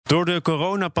Door de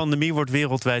coronapandemie wordt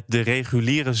wereldwijd de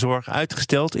reguliere zorg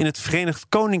uitgesteld. In het Verenigd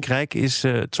Koninkrijk is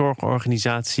het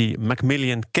zorgorganisatie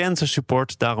Macmillan Cancer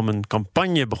Support daarom een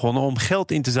campagne begonnen om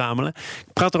geld in te zamelen.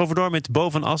 Ik praat erover door met Bo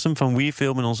van Assem van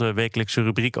WeFilm in onze wekelijkse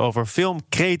rubriek over film,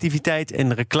 creativiteit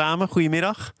en reclame.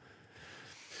 Goedemiddag.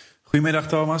 Goedemiddag,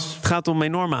 Thomas. Het gaat om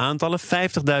enorme aantallen.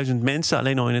 50.000 mensen,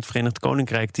 alleen al in het Verenigd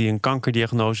Koninkrijk, die een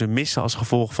kankerdiagnose missen als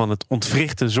gevolg van het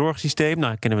ontwrichte zorgsysteem.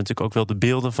 Nou, kennen we natuurlijk ook wel de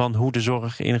beelden van hoe de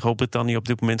zorg in Groot-Brittannië op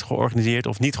dit moment georganiseerd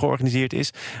of niet georganiseerd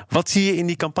is. Wat zie je in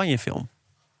die campagnefilm?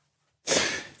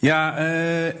 Ja,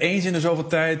 eens in de zoveel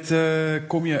tijd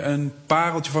kom je een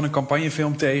pareltje van een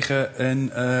campagnefilm tegen.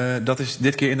 En dat is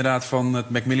dit keer inderdaad van het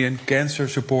Macmillan Cancer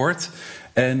Support.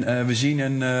 En we zien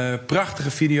een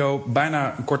prachtige video,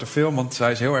 bijna een korte film, want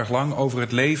hij is heel erg lang, over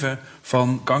het leven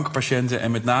van kankerpatiënten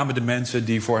en met name de mensen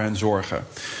die voor hen zorgen.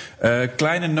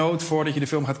 Kleine noot voordat je de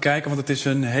film gaat kijken, want het is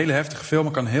een hele heftige film.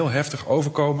 Het kan heel heftig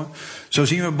overkomen. Zo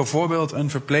zien we bijvoorbeeld een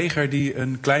verpleger die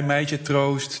een klein meisje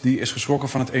troost. Die is geschrokken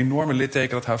van het enorme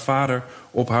litteken dat haar vader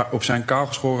op zijn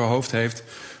kaalgeschoren hoofd heeft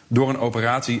door een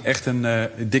operatie. Echt een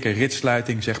dikke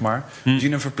ritsluiting, zeg maar. We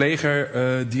zien een verpleger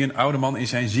die een oude man in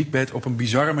zijn ziekbed op een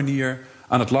bizarre manier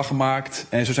aan het lachen maakt.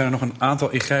 En zo zijn er nog een aantal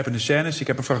ingrijpende scènes. Ik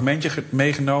heb een fragmentje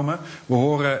meegenomen. We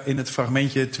horen in het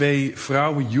fragmentje 2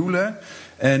 vrouwen joelen.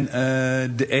 En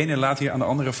de ene laat hier aan de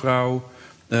andere vrouw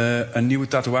een nieuwe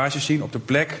tatoeage zien op de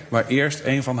plek waar eerst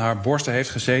een van haar borsten heeft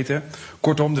gezeten.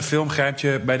 Kortom, de film grijpt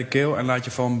je bij de keel en laat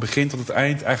je van begin tot het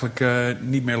eind eigenlijk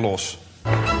niet meer los.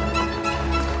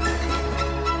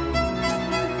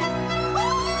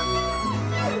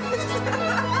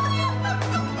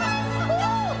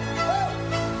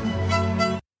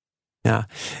 Ja,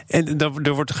 en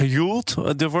er wordt gejoeld.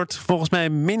 Er wordt volgens mij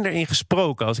minder in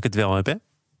gesproken, als ik het wel heb, hè?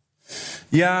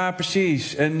 Ja,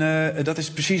 precies. En dat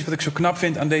is precies wat ik zo knap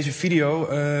vind aan deze video.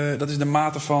 Dat is de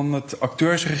mate van het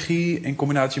acteursregie in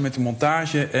combinatie met de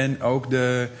montage en ook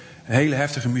de hele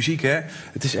heftige muziek, hè.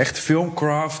 Het is echt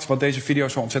filmcraft wat deze video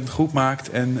zo ontzettend goed maakt.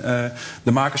 En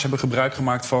de makers hebben gebruik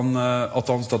gemaakt van,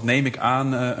 althans dat neem ik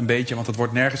aan een beetje, want het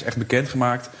wordt nergens echt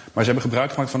bekendgemaakt. Maar ze hebben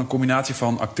gebruik gemaakt van een combinatie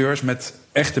van acteurs met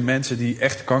echte mensen die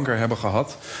echt kanker hebben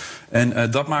gehad.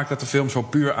 En dat maakt dat de film zo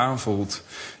puur aanvoelt.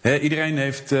 Iedereen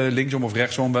heeft linksom of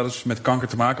rechtsom wel eens met kanker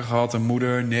te maken gehad. Een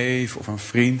moeder, neef of een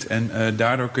vriend. En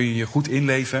daardoor kun je je goed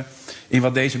inleven in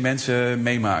wat deze mensen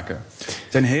meemaken. Het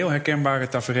zijn heel herkenbare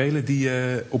taferelen die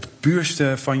op het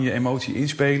puurste van je emotie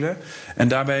inspelen. En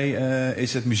daarbij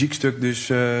is het muziekstuk dus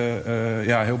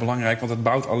heel belangrijk, want het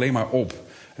bouwt alleen maar op.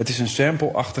 Het is een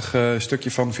sample-achtig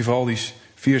stukje van Vivaldi's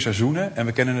 4 seizoenen. En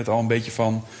we kennen het al een beetje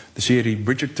van de serie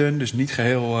Bridgerton. Dus niet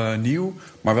geheel nieuw,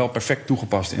 maar wel perfect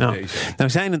toegepast in deze. Nou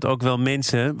zijn het ook wel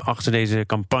mensen achter deze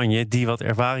campagne die wat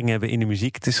ervaring hebben in de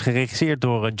muziek. Het is geregisseerd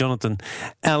door Jonathan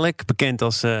Alec, bekend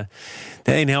als de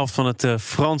ene helft van het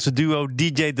Franse duo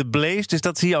DJ The Blaze. Dus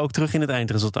dat zie je ook terug in het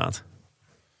eindresultaat.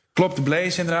 Klopt, The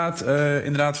Blaze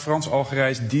inderdaad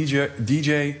Frans-Algerijns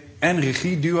DJ en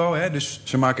regieduo. Hè? Dus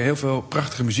ze maken heel veel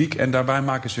prachtige muziek en daarbij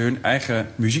maken ze hun eigen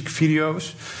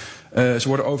muziekvideo's. Ze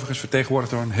worden overigens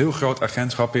vertegenwoordigd door een heel groot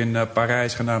agentschap in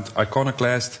Parijs genaamd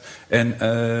Iconoclast. En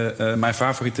mijn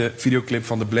favoriete videoclip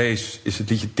van The Blaze is het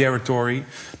liedje Territory.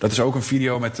 Dat is ook een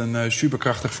video met een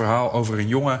superkrachtig verhaal over een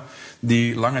jongen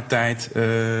die lange tijd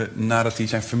nadat hij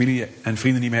zijn familie en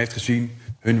vrienden niet meer heeft gezien,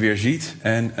 hun weer ziet.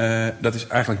 En dat is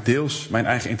eigenlijk deels mijn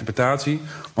eigen interpretatie,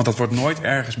 want dat wordt nooit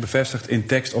ergens bevestigd in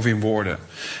tekst of in woorden.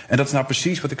 En dat is nou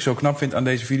precies wat ik zo knap vind aan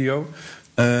deze video.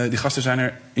 Die gasten zijn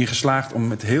erin geslaagd om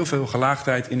met heel veel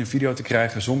gelaagdheid in een video te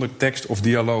krijgen zonder tekst of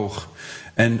dialoog.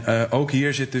 En ook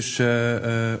hier zit dus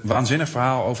waanzinnig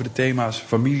verhaal over de thema's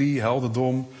familie,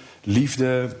 heldendom,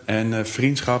 liefde en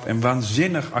vriendschap. En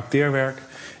waanzinnig acteerwerk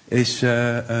is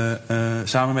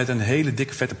samen met een hele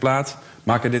dikke vette plaat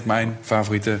maken dit mijn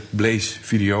favoriete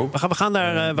Blaze-video. We gaan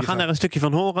daar een stukje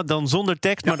van horen, dan zonder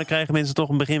tekst. Ja. Maar dan krijgen mensen toch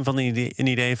een begin van een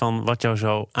idee van wat jou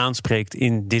zo aanspreekt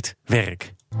in dit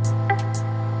werk.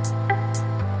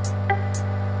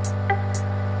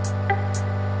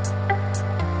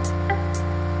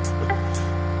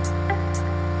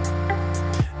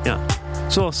 Ja,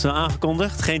 zoals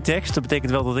aangekondigd, geen tekst. Dat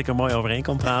betekent wel dat ik er mooi overheen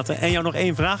kan praten. En jou nog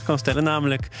 1 vraag kan stellen,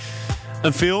 namelijk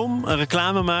een film, een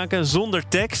reclame maken zonder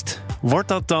tekst. Wordt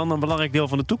dat dan een belangrijk deel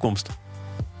van de toekomst?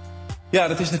 Ja,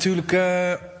 dat is natuurlijk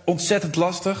ontzettend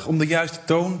lastig om de juiste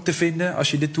toon te vinden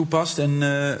als je dit toepast. En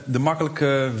de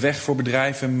makkelijke weg voor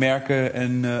bedrijven, merken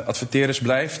en adverteerders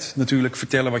blijft natuurlijk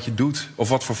vertellen wat je doet of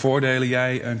wat voor voordelen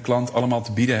jij een klant allemaal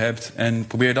te bieden hebt. En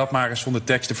probeer dat maar eens zonder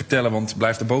tekst te vertellen, want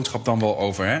blijft de boodschap dan wel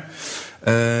over, hè?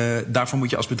 Daarvoor moet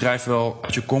je als bedrijf wel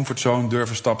uit je comfortzone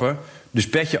durven stappen. Dus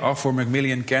petje af voor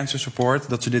Macmillan Cancer Support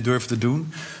dat ze dit durven te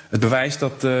doen. Het bewijst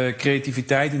dat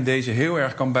creativiteit in deze heel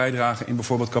erg kan bijdragen in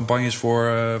bijvoorbeeld campagnes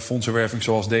voor fondsenwerving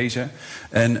zoals deze.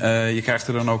 En je krijgt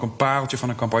er dan ook een pareltje van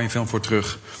een campagnefilm voor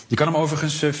terug. Je kan hem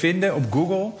overigens vinden op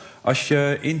Google. Als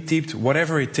je intypt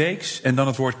whatever it takes en dan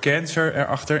het woord cancer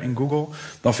erachter in Google,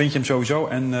 dan vind je hem sowieso.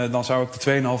 En dan zou ik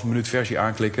de 2,5 minuut versie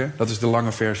aanklikken. Dat is de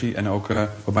lange versie en ook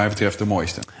wat mij betreft de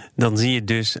mooiste. Dan zie je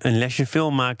dus een lesje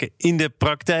film maken in de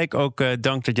praktijk. Ook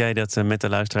dank dat jij dat met de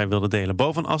luisteraar wilde delen.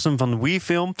 Boven Assem van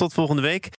WeFilm. Tot volgende week.